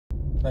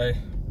Hey,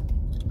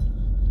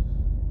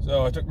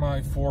 so I took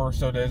my 4 or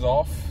so days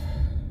off.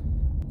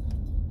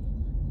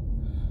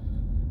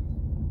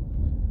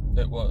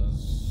 It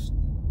was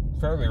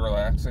fairly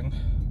relaxing,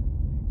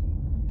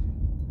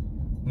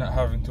 not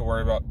having to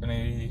worry about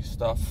any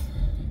stuff,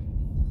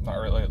 not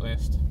really at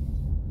least.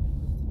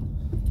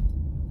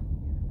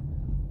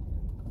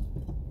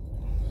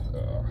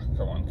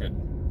 Come on, kid,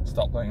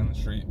 stop playing in the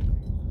street.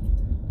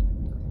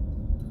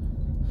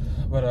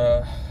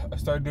 But I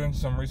started doing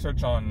some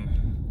research on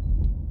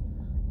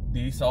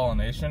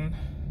desalination.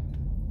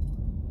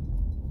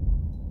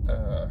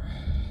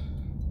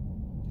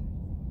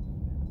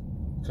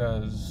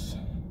 Because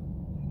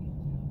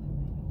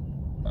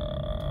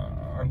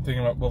I'm thinking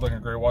about building a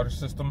gray water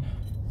system,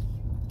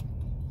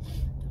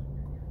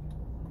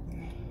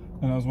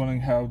 and I was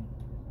wondering how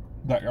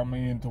that got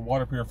me into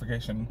water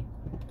purification,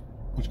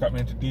 which got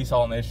me into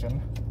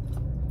desalination,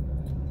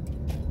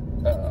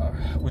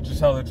 which is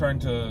how they're trying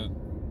to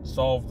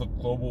solve the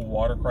global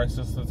water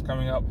crisis that's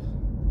coming up.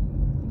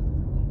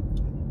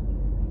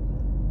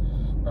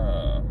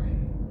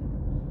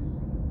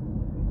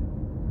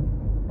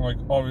 Like,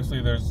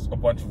 obviously there's a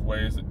bunch of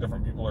ways that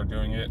different people are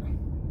doing it.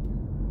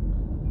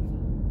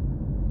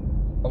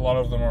 A lot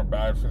of them are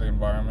bad for the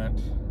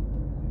environment.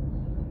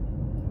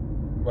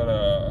 But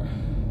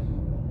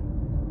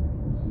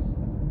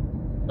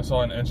I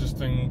saw an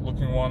interesting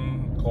looking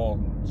one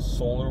called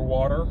solar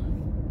water.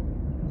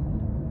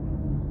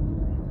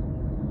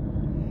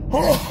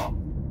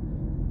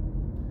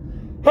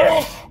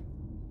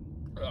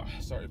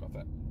 Sorry about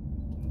that.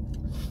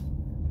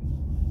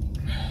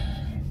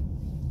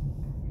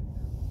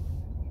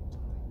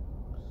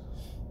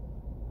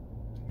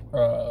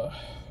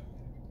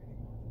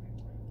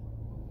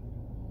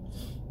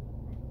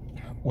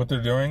 What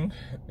they're doing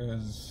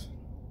is,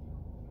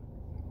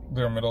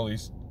 they're a Middle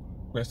East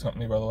based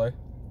company, by the way.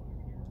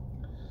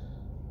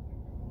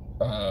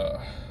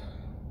 I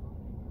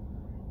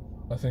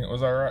think it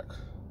was Iraq,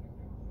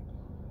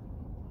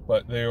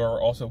 but they are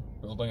also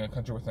building a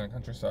country within a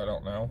country, so I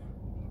don't know.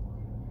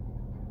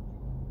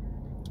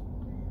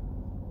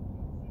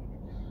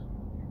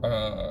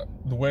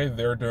 The way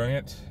they're doing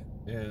it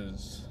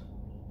is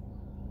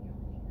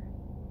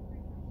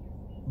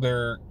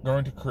they're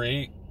going to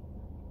create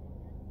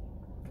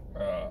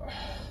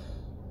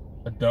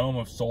a dome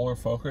of solar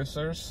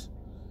focusers,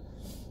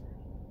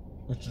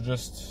 which are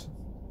just,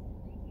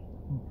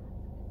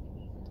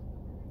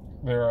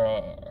 they're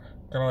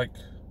kind of like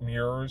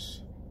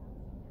mirrors,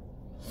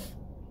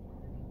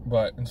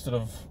 but instead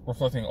of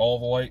reflecting all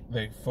the light,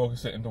 they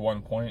focus it into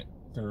one point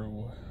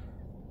through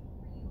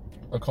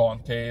a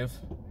concave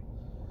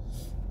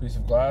piece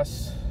of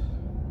glass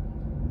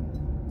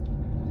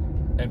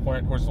and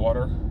point it towards the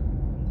water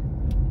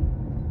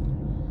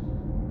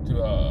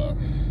to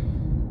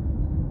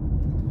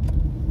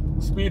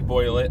speed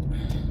boil it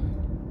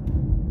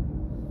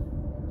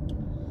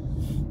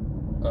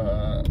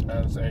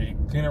as a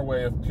cleaner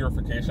way of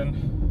purification,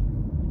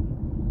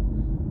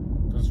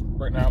 because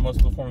right now most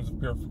of the forms of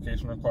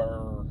purification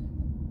require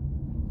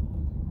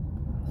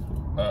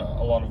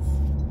a lot of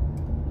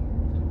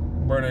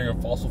burning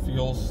of fossil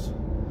fuels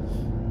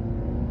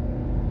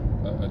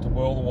to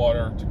boil the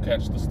water to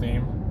catch the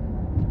steam,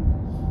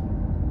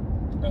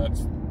 and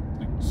it's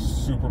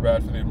super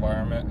bad for the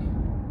environment.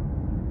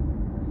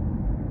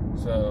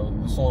 So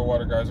the solar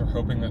water guys are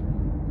hoping that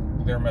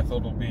their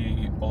method will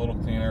be a little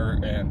cleaner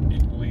and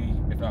equally,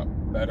 if not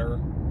better,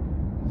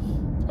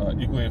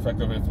 equally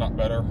effective, if not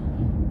better.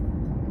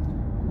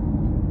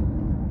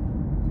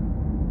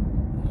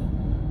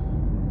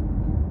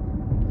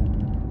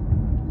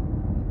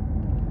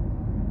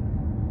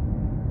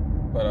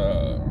 But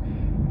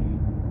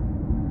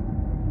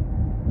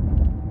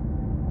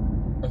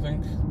I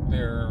think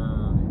their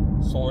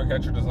solar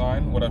catcher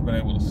design, what I've been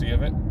able to see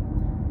of it,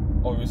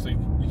 obviously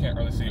you can't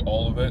really see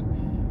all of it,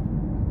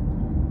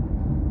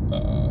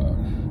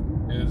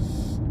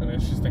 is an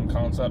interesting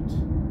concept,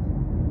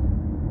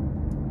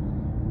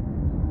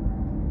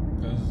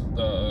 because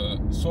the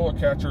solar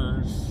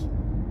catchers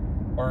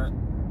aren't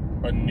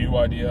a new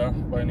idea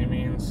by any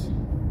means.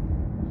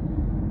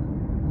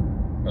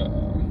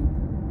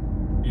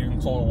 Even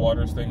solar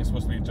water's thing is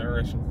supposed to be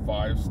Generation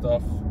 5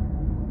 stuff.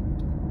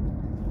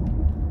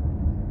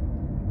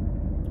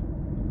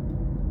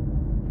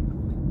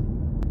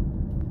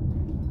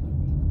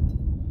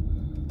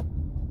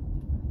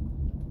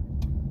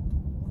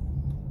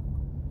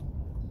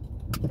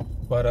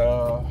 But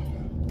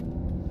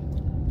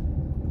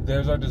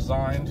theirs are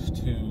designed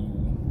to,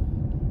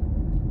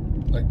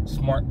 like,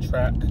 smart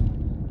track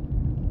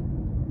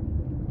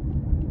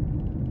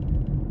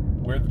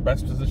where the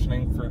best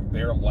positioning for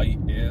their light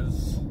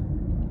is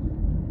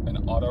and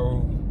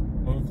auto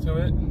move to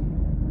it.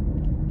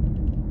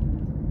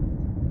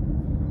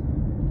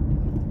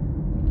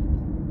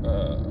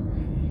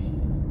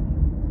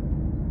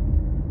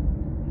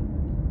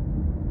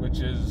 Which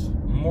is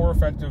more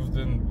effective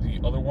than the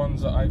other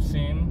ones that I've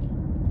seen,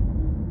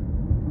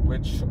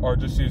 which are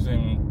just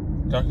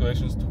using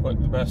calculations to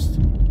put the best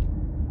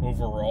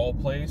overall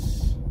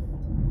place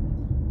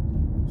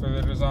through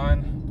the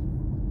design.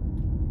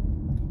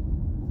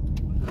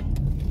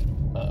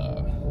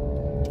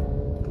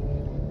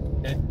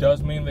 It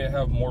does mean they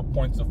have more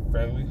points of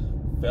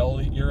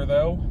failure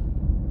though.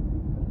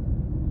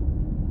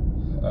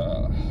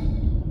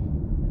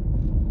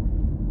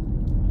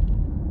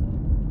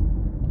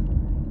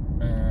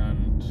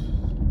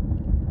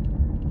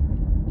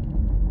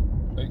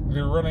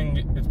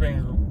 And it's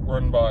being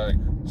run by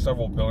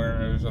several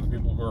billionaires are the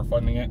people who are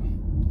funding it.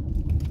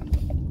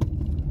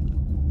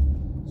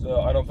 So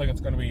I don't think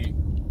it's going to be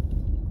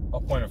a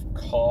point of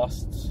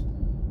costs,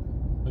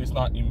 at least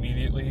not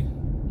immediately.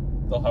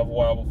 They'll have a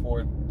while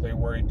before they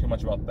worry too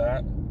much about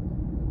that.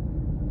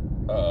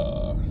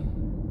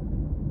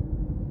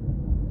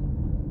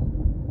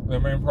 Their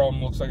main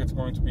problem looks like it's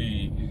going to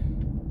be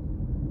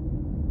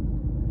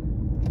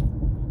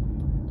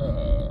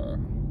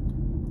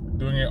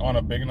doing it on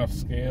a big enough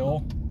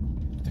scale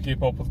to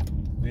keep up with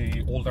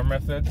the older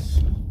methods.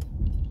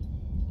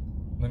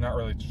 They're not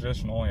really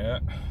traditional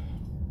yet.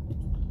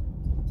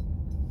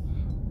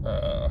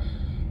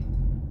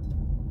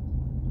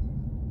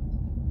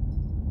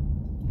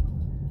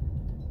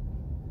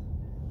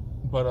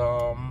 But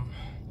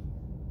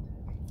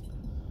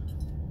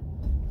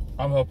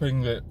I'm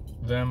hoping that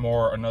them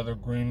or another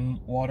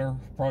green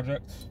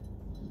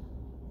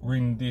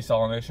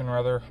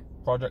desalination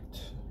project,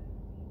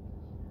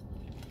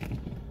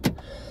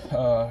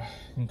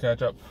 can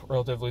catch up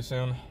relatively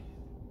soon.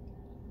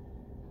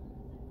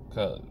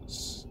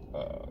 Because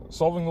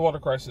solving the water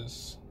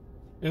crisis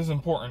is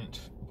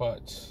important,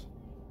 but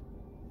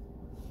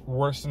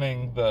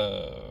worsening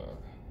the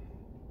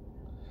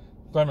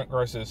climate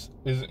crisis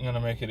isn't going to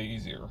make it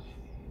easier.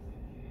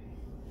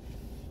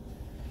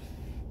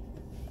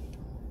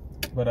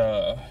 But,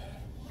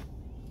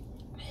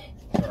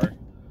 sorry.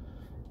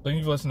 Thank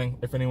you for listening,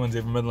 if anyone's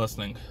even been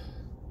listening.